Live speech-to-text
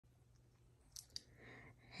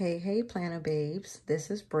Hey, planner babes. This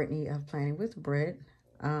is Brittany of Planning with Brit.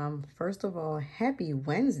 First of all, happy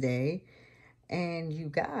Wednesday. And you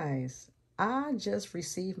guys, I just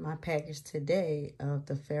received my package today of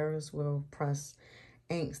the Ferris Wherel Press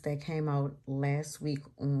inks that came out last week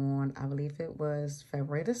on, I believe it was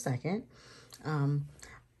February the 2nd.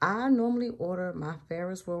 I normally order my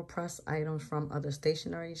Ferris Wherel Press items from other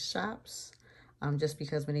stationery shops. Just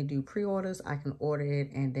because when they do pre-orders, I can order it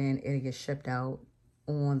and then it'll get shipped out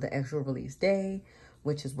on the actual release day,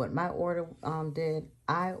 which is what my order did.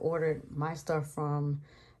 I ordered my stuff from,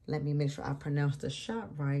 let me make sure I pronounce the shop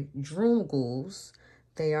right, Droomgooles.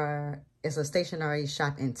 It's a stationery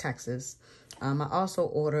shop in Texas. I also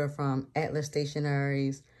order from Atlas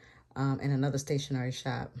Stationaries and another stationery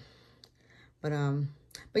shop. But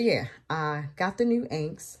yeah, I got the new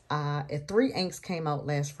inks. 3 inks came out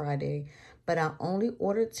last Friday, but I only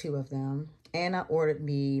ordered 2 of them. And I ordered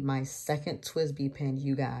me my second Twsbi pen,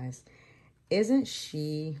 you guys. Isn't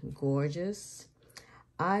she gorgeous?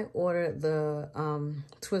 I ordered the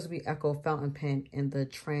Twsbi Echo fountain pen in the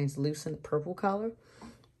translucent purple color.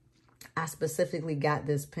 I specifically got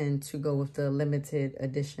this pen to go with the limited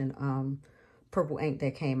edition purple ink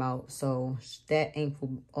that came out. So that ink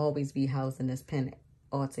will always be housed in this pen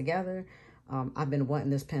altogether. I've been wanting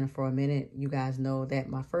this pen for a minute. You guys know that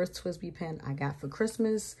my first Twsbi pen I got for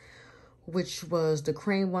Christmas, which was the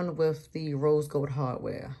cream one with the rose gold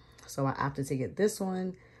hardware. So I opted to get this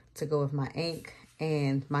one to go with my ink.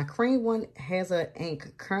 And my cream one has an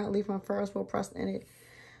ink currently from Ferris Wherel Press in it.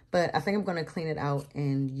 But I think I'm going to clean it out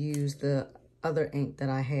and use the other ink that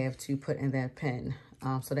I have to put in that pen.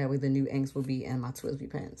 So that way the new inks will be in my Twsbi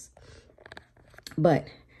pens. But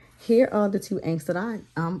here are the 2 inks that I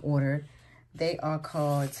ordered. They are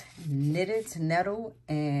called Knitted Nettle,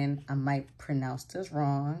 and I might pronounce this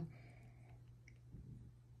wrong.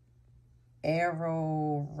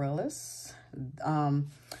 Aurorealis.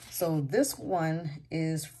 So this one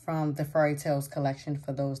is from the Fairy Tales collection.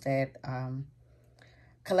 For those that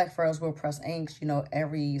collect Ferris Wherel Press inks, you know,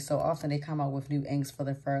 every so often they come out with new inks for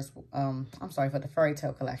the for the Fairy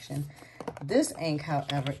Tale collection. This ink,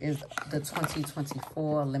 however, is the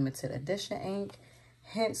 2024 limited edition ink.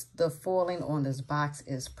 Hence, the foiling on this box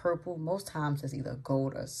is purple. Most times it's either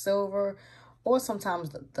gold or silver, or sometimes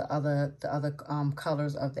the other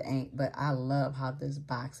colors of the ink. But I love how this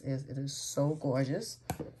box is. It is so gorgeous.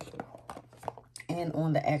 And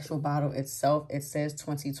on the actual bottle itself, it says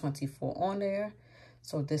 2024 on there.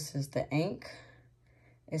 So this is the ink.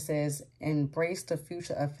 It says, embrace the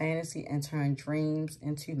future of fantasy and turn dreams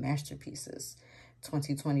into masterpieces.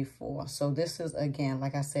 2024. So this is, again,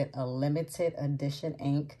 like I said, a limited edition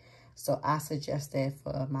ink. So I suggest that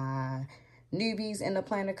for my newbies in the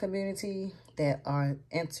planner community that are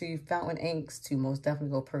into fountain inks to most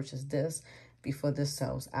definitely go purchase this before this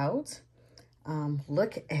sells out.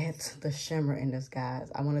 Look at the shimmer in this,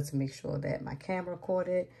 guys. I wanted to make sure that my camera caught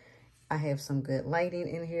it. I have some good lighting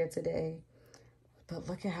in here today, but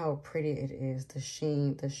look at how pretty it is. The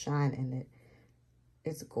sheen, the shine in it.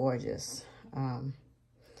 It's gorgeous. And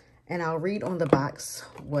I'll read on the box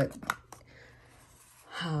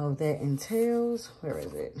how that entails. Where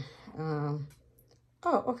is it?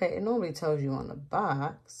 Oh, okay. It normally tells you on the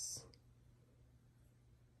box,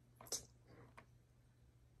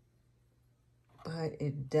 but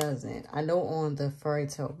it doesn't. I know on the fairy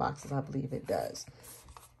tale boxes, I believe it does.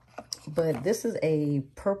 But this is a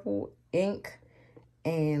purple ink,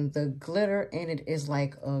 and the glitter in it is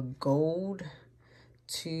like a gold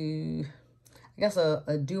to, I guess, a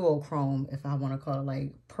duochrome, if I want to call it,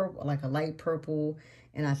 like purple, like a light purple,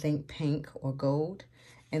 and I think pink or gold.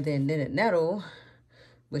 And then Knitted Nettle,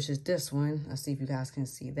 which is this one. Let's see if you guys can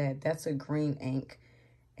see that. That's a green ink,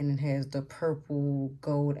 and it has the purple,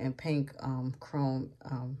 gold, and pink chrome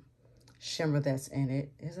shimmer that's in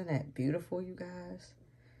it. Isn't that beautiful, you guys?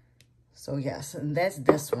 So yes, and that's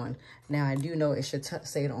this one. Now I do know it should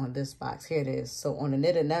say it on this box. Here it is. So on the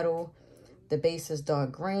Knitted Nettle, the base is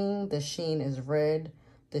dark green, the sheen is red,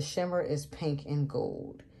 the shimmer is pink and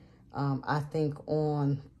gold. I think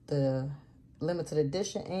on the limited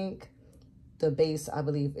edition ink, the base, I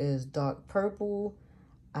believe, is dark purple.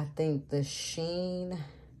 I think the sheen,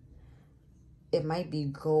 it might be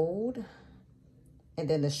gold. And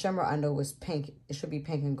then the shimmer, I know, is pink. It should be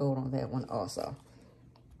pink and gold on that one also.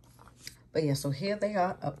 But yeah, so here they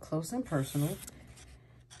are up close and personal.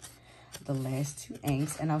 The last 2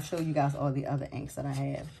 inks. And I'll show you guys all the other inks that I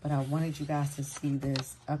have. But I wanted you guys to see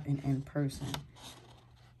this up and in person.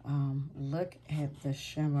 Look at the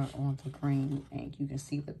shimmer on the green ink. You can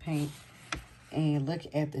see the paint. And look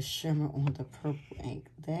at the shimmer on the purple ink.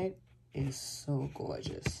 That is so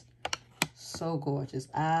gorgeous. so gorgeous.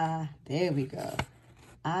 There we go.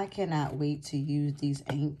 I cannot wait to use these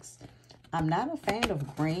inks. I'm not a fan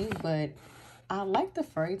of green, but I like the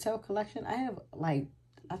Fairytale collection. I have like,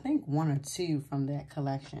 I think 1 or 2 from that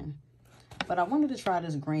collection. But I wanted to try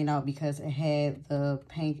this green out because it had the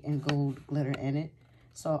pink and gold glitter in it.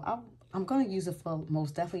 So I'm going to use it for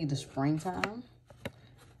most definitely the springtime.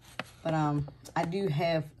 But I do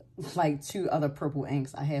have like 2 other purple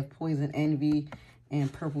inks. I have Poison Envy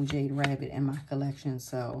and Purple Jade Rabbit in my collection.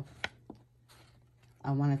 So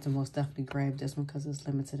I wanted to most definitely grab this one because it's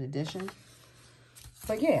limited edition.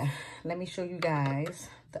 But yeah, let me show you guys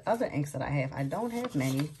the other inks that I have. I don't have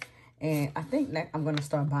many. And I think that I'm going to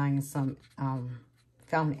start buying some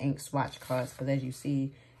fountain ink swatch cards. Because as you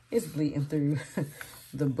see, it's bleeding through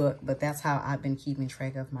the book. But that's how I've been keeping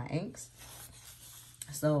track of my inks.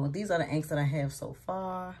 So these are the inks that I have so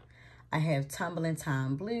far. I have Tumbling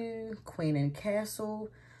Time Blue, Queen and Castle,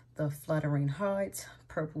 The Fluttering Heart,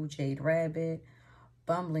 Purple Jade Rabbit,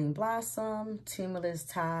 Bumbling Blossom, Tumulus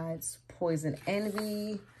Tides, Poison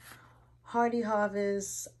Envy, Hardy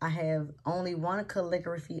Harvest. I have only 1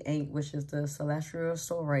 calligraphy ink, which is the Celestial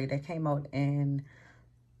Soiree that came out in,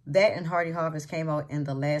 that and Hardy Harvest came out in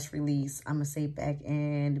the last release, I'm going to say back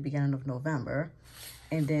in the beginning of November.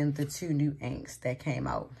 And then the 2 new inks that came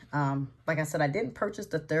out. Like I said, I didn't purchase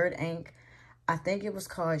the 3rd ink. I think it was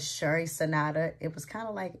called Sherry Sonata. It was kind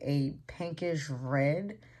of like a pinkish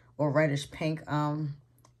red or reddish pink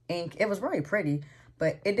ink. It was very pretty,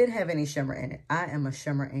 but it didn't have any shimmer in it. I am a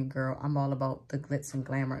shimmer ink girl. I'm all about the glitz and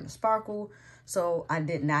glamour and the sparkle. So I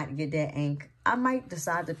did not get that ink. I might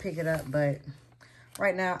decide to pick it up, but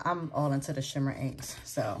right now I'm all into the shimmer inks.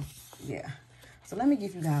 So yeah. So let me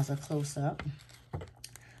give you guys a close-up.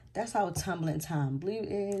 That's how Tumbling Time Blue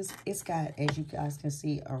is. It's got, as you guys can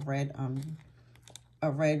see, a red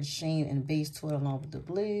sheen and base to it along with the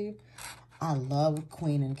blue. I love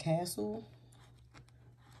Queen and Castle.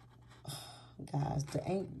 Oh, guys, the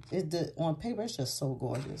ink, on paper, it's just so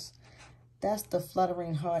gorgeous. That's the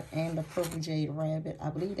Fluttering Heart and the Purple Jade Rabbit. I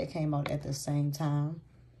believe they came out at the same time.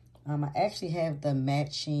 I actually have the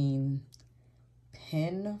matching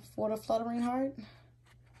pen for the Fluttering Heart.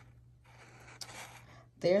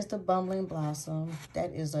 There's the Bumbling Blossom.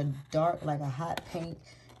 That is a dark, like a hot pink.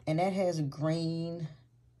 And that has green,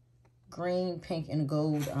 pink, and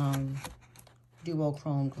gold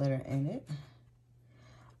duochrome glitter in it.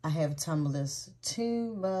 I have Tumulus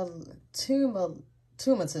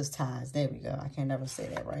Tumulus Tides. There we go. I can never say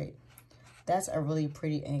that right. That's a really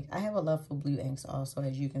pretty ink. I have a love for blue inks also,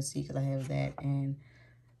 as you can see, because I have that and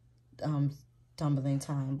Tumbling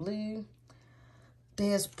Time Blue.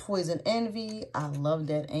 There's Poison Envy. I love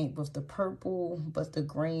that ink with the purple, but the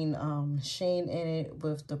green sheen in it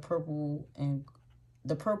with the purple,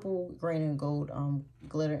 green, and gold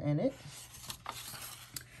glitter in it.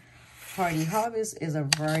 Hardy Harvest is a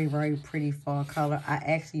very, very pretty fall color. I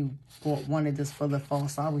actually wanted this for the fall,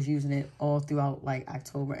 so I was using it all throughout like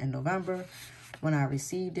October and November when I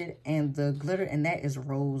received it. And the glitter in that is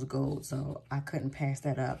rose gold, so I couldn't pass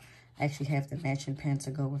that up. I actually have the matching pen to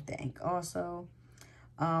go with the ink also.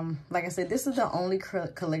 Like I said, this is the only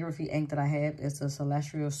calligraphy ink that I have. It's a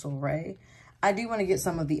Celestial Soiree. I do want to get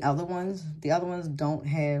some of the other ones. The other ones don't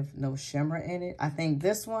have no shimmer in it. I think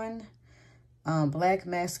this one, Black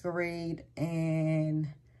Masquerade and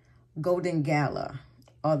Golden Gala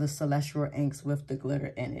are the Celestial inks with the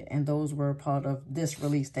glitter in it. And those were part of this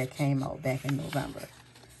release that came out back in November.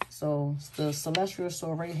 So the Celestial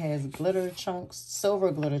Soiree has glitter chunks,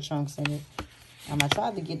 silver glitter chunks in it. I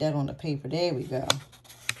tried to get that on the paper. There we go.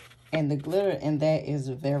 And the glitter in that is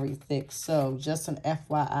very thick. So just an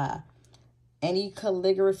FYI, any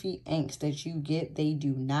calligraphy inks that you get, they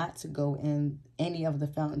do not go in any of the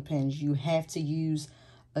fountain pens. You have to use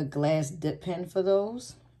a glass dip pen for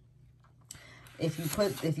those. If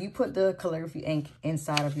you put the calligraphy ink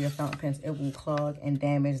inside of your fountain pens, it will clog and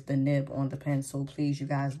damage the nib on the pen. So please, you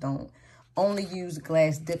guys, don't only use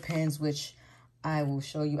glass dip pens, which I will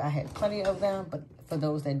show you. I have plenty of them, but for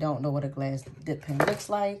those that don't know what a glass dip pen looks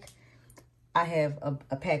like, I have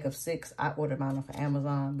a pack of 6. I ordered mine off of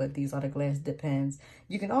Amazon, but these are the glass dip pens.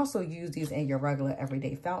 You can also use these in your regular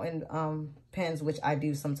everyday fountain pens, which I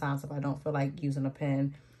do sometimes if I don't feel like using a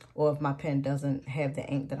pen, or if my pen doesn't have the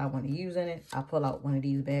ink that I want to use in it. I pull out one of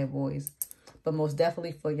these bad boys. But most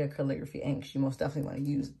definitely for your calligraphy inks, you most definitely want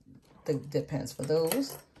to use the dip pens for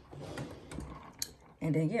those.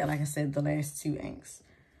 And then, yeah, like I said, the last 2 inks.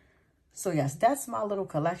 So, yes, that's my little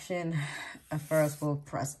collection of Ferris Wherel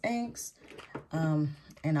Press inks.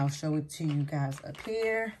 And I'll show it to you guys up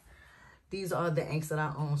here. these are the inks that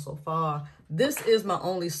I own so far. This is my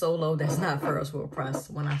only solo that's not Ferris Wherel Press.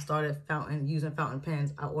 When I started using fountain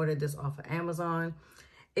pens, I ordered this off of Amazon.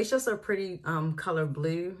 It's just a pretty color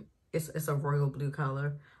blue. It's a royal blue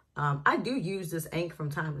color. I do use this ink from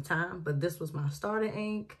time to time, but this was my starter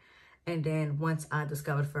ink. And then once I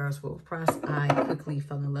discovered Ferris Wherel Press, I quickly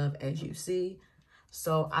fell in love, as you see.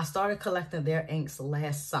 So I started collecting their inks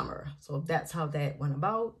last summer. So that's how that went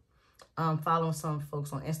about. Following some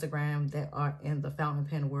folks on Instagram that are in the fountain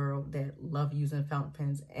pen world that love using fountain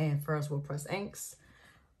pens and Ferris Wherel Press inks.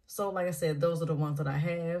 So like I said, those are the ones that I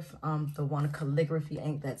have. The one calligraphy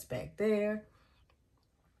ink that's back there.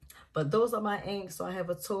 But those are my inks. So I have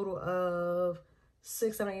a total of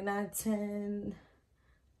 6, 7, 8, 9, 10,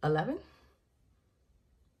 11.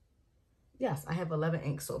 Yes, I have 11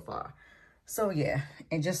 inks so far. So yeah,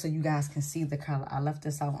 and just so you guys can see the color, I left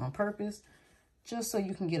this out on purpose, just so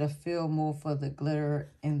you can get a feel more for the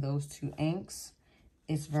glitter in those two inks.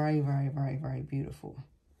 It's very, very, very, very beautiful.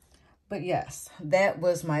 But yes, that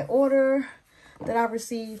was my order that I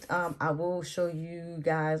received. I will show you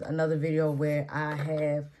guys another video where I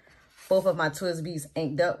have both of my Twsbis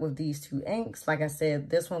inked up with these two inks. Like I said,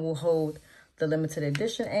 this one will hold the limited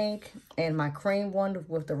edition ink, and my cream one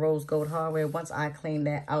with the rose gold hardware. Once I clean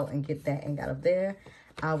that out and get that ink out of there,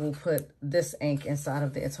 I will put this ink inside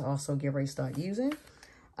of there to also get ready to start using.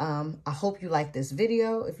 I hope you like this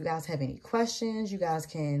video. If you guys have any questions, you guys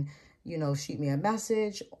can, you know, shoot me a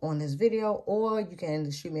message on this video, or you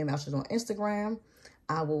can shoot me a message on Instagram.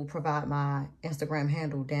 I will provide my Instagram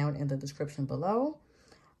handle down in the description below.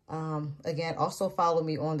 Again, also follow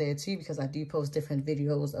me on there too, because I do post different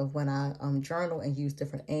videos of when I journal and use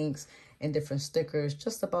different inks and different stickers,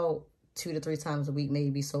 just about 2 to 3 times a week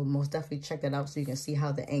maybe. So most definitely check that out so you can see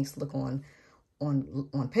how the inks look on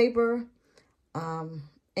paper. And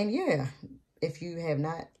yeah, if you have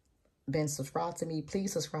not been subscribed to me,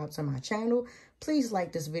 please subscribe to my channel. Please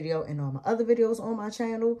like this video and all my other videos on my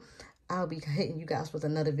channel. I'll be hitting you guys with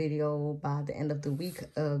another video by the end of the week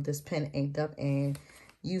of this pen inked up and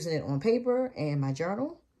using it on paper and my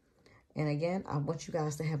journal. And again, I want you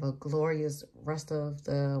guys to have a glorious rest of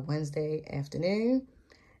the Wednesday afternoon.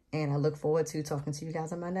 And I look forward to talking to you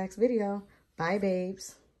guys in my next video. Bye,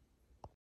 babes.